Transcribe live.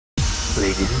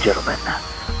Ladies and gentlemen,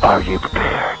 are you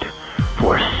prepared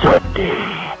for Sunday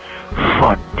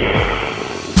Funday?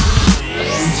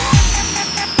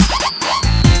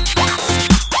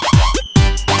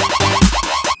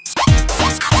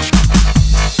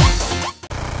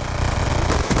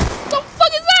 The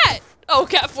fuck is that? Oh,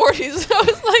 Cat 40s. I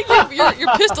was like, your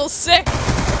pistol's sick.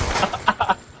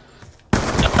 That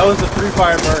was a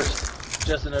 3-fire burst,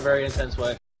 just in a very intense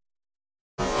way.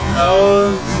 That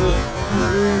was the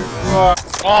 3-fire.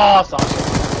 Oh, Sasha.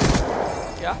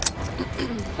 Yeah.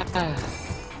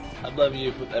 I'd love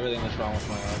you with everything that's wrong with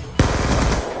my life.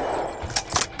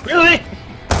 Really?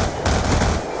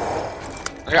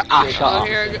 Oh,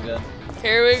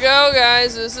 here we go,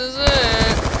 guys. This is it.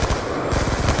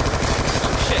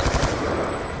 Oh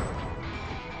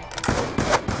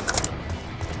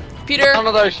shit. Peter.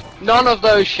 None of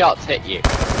those shots hit you.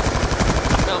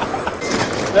 No.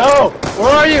 No!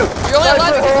 Where are you? You're only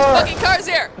alive because there's fucking cars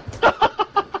here.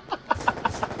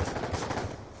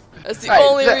 That's the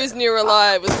only reason you're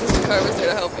alive, was because the car was there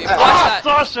to help you. Watch that.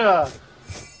 Sasha!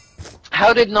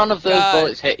 How did none of those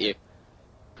bullets hit you?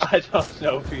 I don't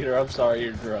know, Peter. I'm sorry,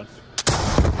 you're drunk.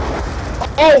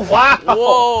 Oh, wow!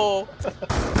 Whoa!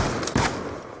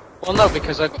 Well, no,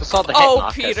 because I saw the hit Oh,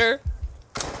 markers. Peter.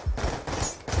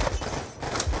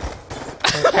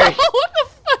 Okay. What the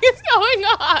fuck is going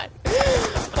on?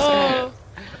 Oh.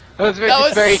 I was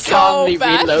just very so calmly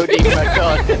bad. reloading my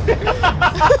gun.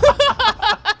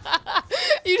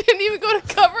 You didn't even go to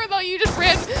cover though, you just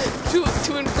ran to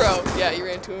and fro. Yeah, you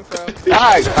ran to and fro.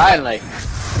 Oh, finally.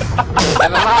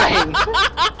 Never mind.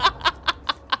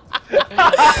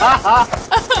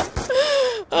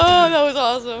 Oh, that was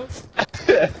awesome.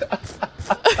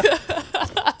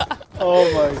 Oh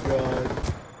my god.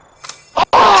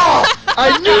 Oh!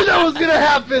 I knew that was gonna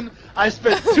happen! I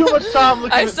spent too much time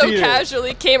looking I at so Peter.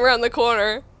 casually came around the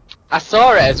corner. I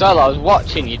saw it as well, I was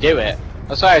watching you do it.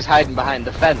 That's why I was hiding behind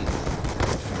the fence.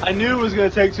 I knew it was gonna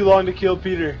take too long to kill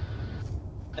Peter.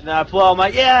 And then I pull out, I'm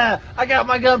like, yeah! I got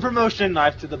my gun promotion!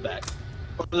 Knife to the back.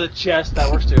 Or to the chest, that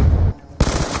works too.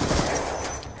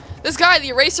 This guy, the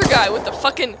eraser guy with the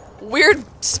fucking weird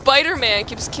Spider-Man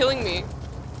keeps killing me.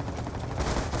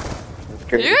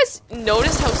 Did you guys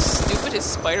notice how stupid his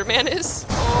Spider-Man is?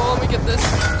 Oh, let me get this.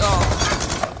 Oh.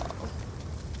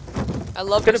 I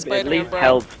love the Spider-Man, at least bro.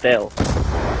 held still.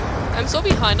 I'm so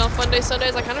behind on Funday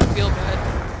Sundays, I kind of feel bad.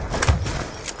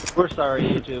 We're sorry,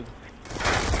 YouTube.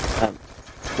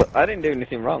 But I didn't do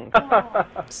anything wrong.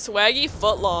 Swaggy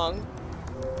footlong.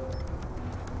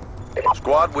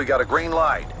 Squad, we got a green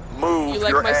light. Move You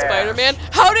like your my ass. Spider-Man?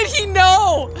 How did he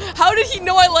know? How did he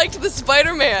know I liked the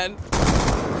Spider-Man?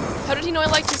 How did he know I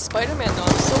liked his Spider-Man though?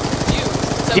 I'm so confused.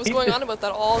 Because I was going on about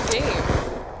that all game.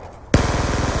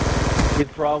 He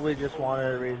probably just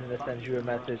wanted a reason to send you a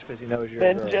message because he knows you're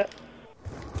a girl.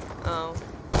 Oh.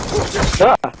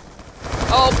 Ah.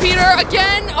 Oh, Peter,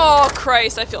 again? Oh,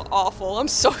 Christ, I feel awful. I'm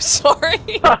so sorry.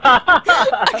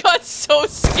 I got so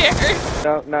scared.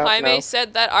 No, Jaime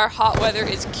said that our hot weather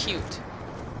is cute.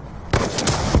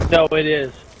 No, it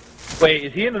is. Wait,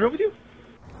 is he in the room with you?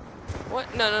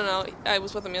 What? No. I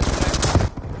was with him yesterday.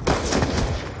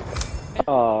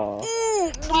 Oh.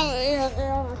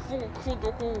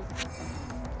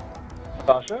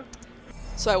 Sasha?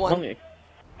 So I won.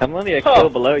 I'm only a kill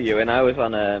below you, and I was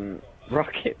on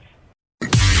rockets.